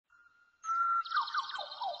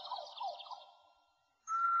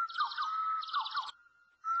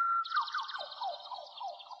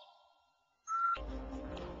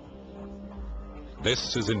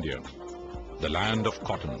This is India, the land of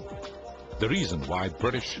cotton. The reason why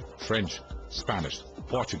British, French, Spanish,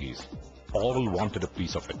 Portuguese all wanted a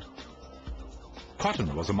piece of it.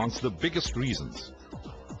 Cotton was amongst the biggest reasons.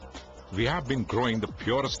 We have been growing the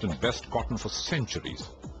purest and best cotton for centuries.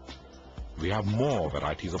 We have more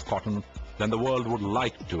varieties of cotton than the world would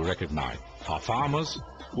like to recognize. Our farmers,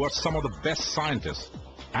 who are some of the best scientists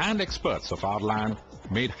and experts of our land,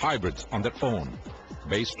 made hybrids on their own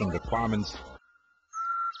based on requirements.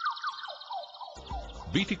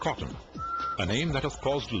 BT cotton, a name that has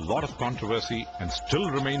caused a lot of controversy and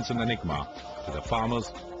still remains an enigma to the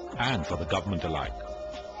farmers and for the government alike.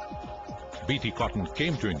 BT cotton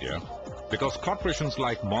came to India because corporations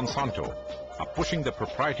like Monsanto are pushing their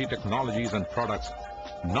proprietary technologies and products,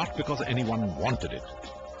 not because anyone wanted it.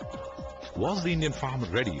 Was the Indian farmer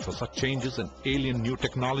ready for such changes and alien new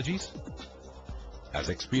technologies? As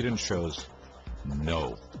experience shows,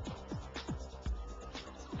 no.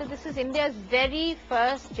 So this is India's very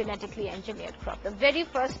first genetically engineered crop. The very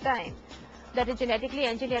first time that a genetically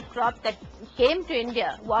engineered crop that came to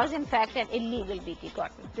India was in fact an illegal BT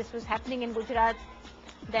cotton. This was happening in Gujarat,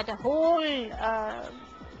 that a whole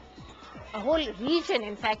region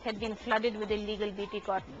in fact had been flooded with illegal BT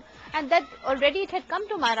cotton, and that already it had come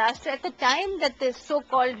to Maharashtra at the time that this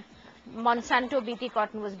so-called Monsanto BT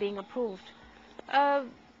cotton was being approved.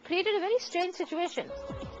 Created a very strange situation.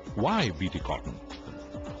 Why BT cotton?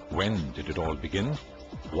 When did it all begin?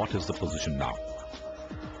 What is the position now?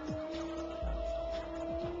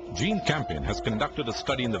 Gene Campaign has conducted a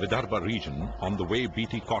study in the Vidarbha region on the way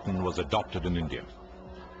BT cotton was adopted in India.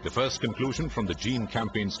 The first conclusion from the Gene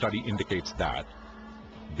Campaign study indicates that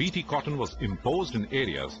BT cotton was imposed in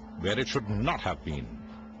areas where it should not have been.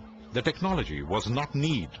 The technology was not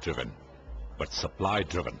need-driven, but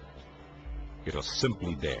supply-driven. It was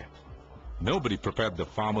simply there. Nobody prepared the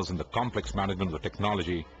farmers in the complex management of the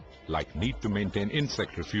technology, like need to maintain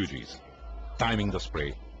insect refuges, timing the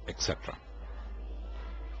spray, etc.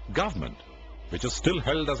 Government, which is still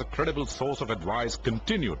held as a credible source of advice,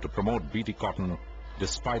 continued to promote BT cotton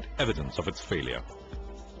despite evidence of its failure.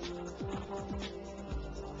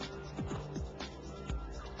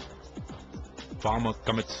 Farmer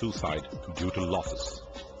commits suicide due to losses.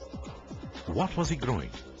 What was he growing?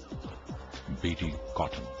 BT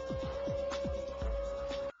cotton.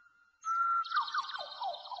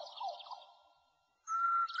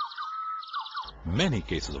 Many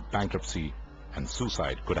cases of bankruptcy and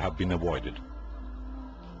suicide could have been avoided.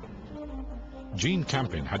 Gene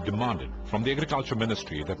Campaign had demanded from the Agriculture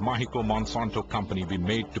Ministry that Mahiko Monsanto Company be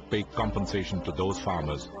made to pay compensation to those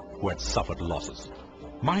farmers who had suffered losses.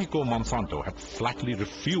 Mahiko Monsanto had flatly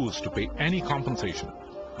refused to pay any compensation.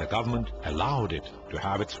 The government allowed it to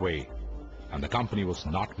have its way, and the company was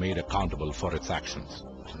not made accountable for its actions.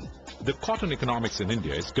 The cotton economics in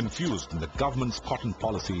India is confused and the government's cotton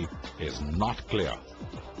policy is not clear.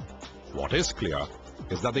 What is clear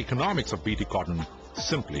is that the economics of BT cotton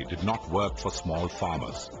simply did not work for small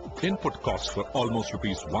farmers. Input costs were almost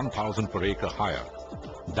rupees 1,000 per acre higher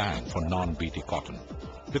than for non-BT cotton.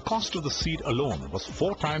 The cost of the seed alone was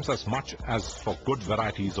 4 times as much as for good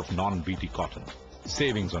varieties of non-BT cotton.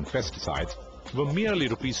 Savings on pesticides were merely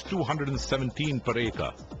rupees 217 per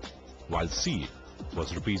acre, while seed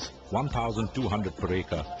was rupees 1,200 per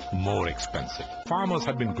acre more expensive. Farmers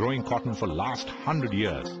had been growing cotton for last 100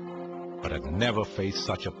 years, but had never faced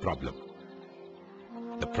such a problem.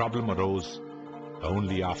 The problem arose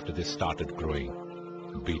only after they started growing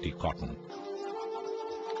BT cotton.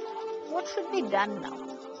 What should be done now?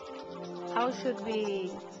 How should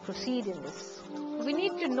we proceed in this? We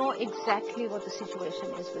need to know exactly what the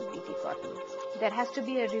situation is with BT cotton. There has to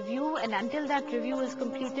be a review, and until that review is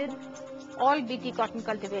completed, all BT cotton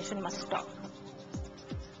cultivation must stop.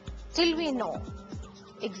 Till we know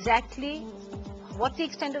exactly what the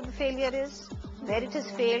extent of the failure is, where it has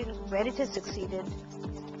failed, where it has succeeded,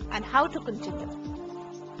 and how to continue.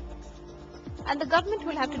 And the government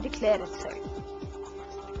will have to declare itself.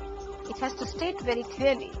 It has to state very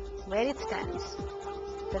clearly where it stands.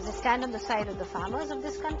 Does it stand on the side of the farmers of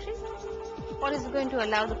this country, or is it going to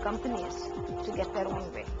allow the companies to get their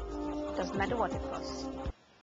own way? Doesn't matter what it costs.